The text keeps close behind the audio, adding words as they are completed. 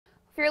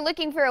you're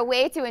looking for a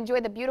way to enjoy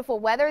the beautiful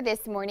weather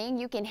this morning,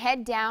 you can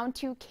head down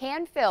to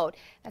Canfield.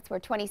 That's where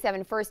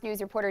 27 First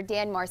News reporter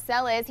Dan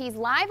Marcel is. He's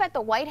live at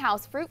the White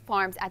House Fruit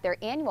Farms at their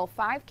annual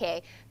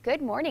 5K.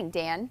 Good morning,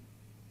 Dan.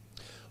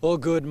 Well,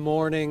 good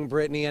morning,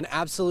 Brittany. An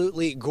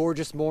absolutely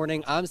gorgeous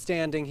morning. I'm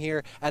standing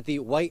here at the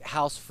White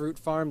House Fruit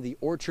Farm. The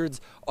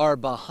orchards are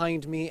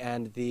behind me,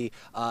 and the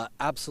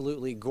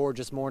absolutely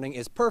gorgeous morning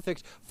is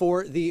perfect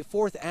for the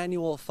 4th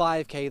annual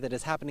 5K that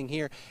is happening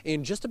here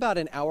in just about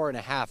an hour and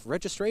a half.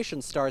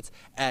 Registration starts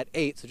at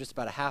 8, so just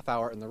about a half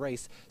hour, and the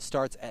race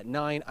starts at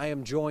 9. I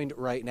am joined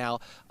right now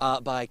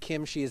by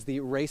Kim. She is the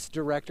race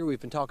director. We've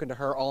been talking to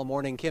her all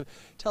morning. Kim,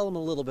 tell them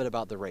a little bit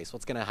about the race.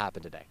 What's going to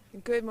happen today?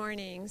 Good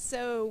morning.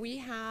 So we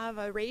have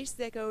a race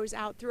that goes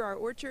out through our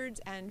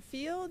orchards and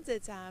fields.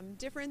 It's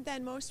different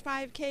than most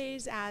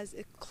 5Ks, as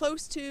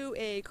close to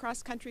a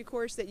cross-country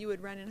course that you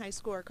would run in high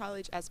school or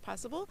college as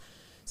possible.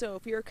 So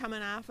if you're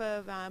coming off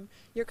of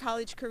your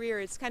college career,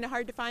 it's kind of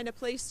hard to find a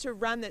place to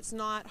run that's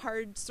not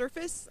hard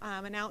surface,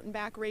 an out and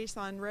back race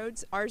on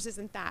roads. Ours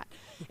isn't that.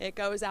 It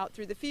goes out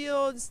through the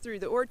fields, through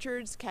the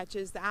orchards,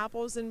 catches the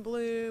apples in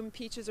bloom,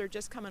 peaches are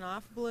just coming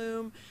off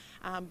bloom,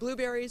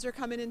 blueberries are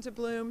coming into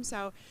bloom,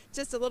 so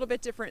just a little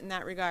bit different in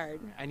that regard.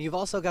 And you've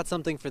also got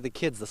something for the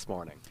kids this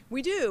morning.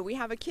 We do. We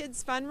have a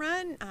kids fun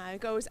run. It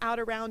goes out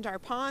around our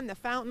pond. The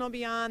fountain will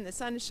be on, the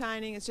sun is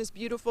shining. It's just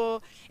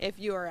beautiful. If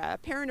you're a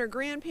parent or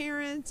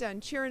grandparent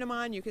and cheering them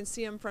on, you can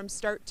see them from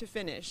start to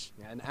finish.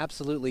 An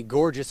absolutely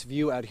gorgeous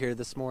view out here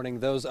this morning.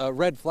 Those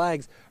red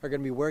flags are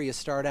going to be where you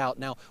start out.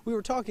 Now, we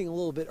were talking a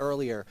little bit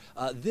earlier.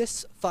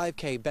 This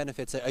 5K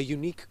benefits a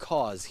unique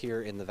cause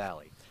here in the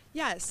Valley.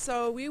 Yes,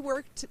 so we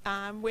worked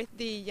with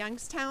the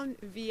Youngstown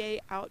VA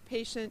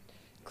Outpatient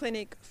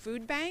Clinic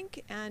Food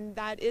Bank, and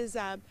that is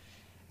a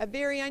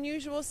very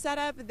unusual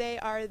setup. They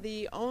are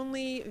the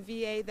only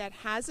VA that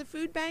has a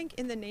food bank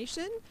in the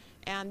nation,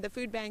 and the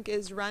food bank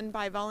is run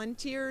by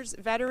volunteers,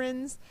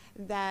 veterans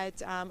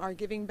that are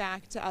giving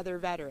back to other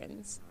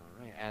veterans.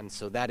 And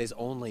so that is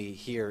only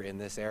here in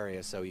this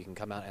area, so you can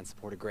come out and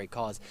support a great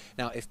cause.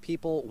 Now, if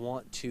people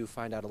want to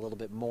find out a little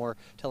bit more,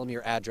 tell them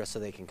your address so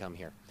they can come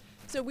here.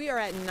 So we are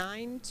at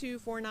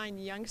 9249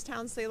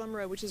 Youngstown Salem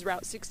Road, which is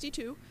Route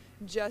 62,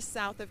 just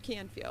south of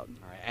Canfield.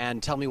 All right,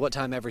 and tell me what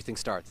time everything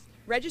starts.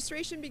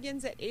 Registration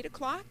begins at 8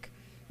 o'clock.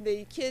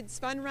 The kids'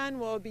 fun run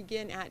will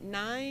begin at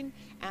 9,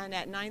 and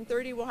at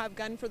 9:30 we'll have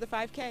gun for the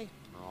 5K.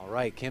 All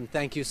right, Kim,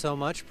 thank you so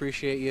much.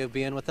 Appreciate you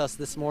being with us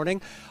this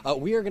morning.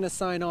 We are going to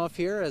sign off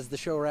here as the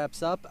show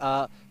wraps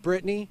up.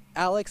 Brittany,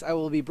 Alex, I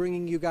will be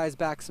bringing you guys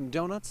back some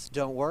donuts.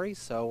 Don't worry.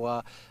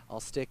 So I'll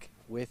stick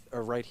with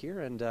right here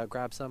and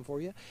grab some for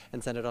you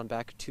and send it on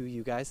back to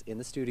you guys in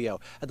the studio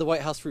at the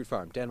White House Fruit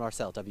Farm. Dan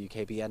Marcel,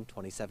 WKBN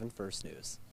 27 First News.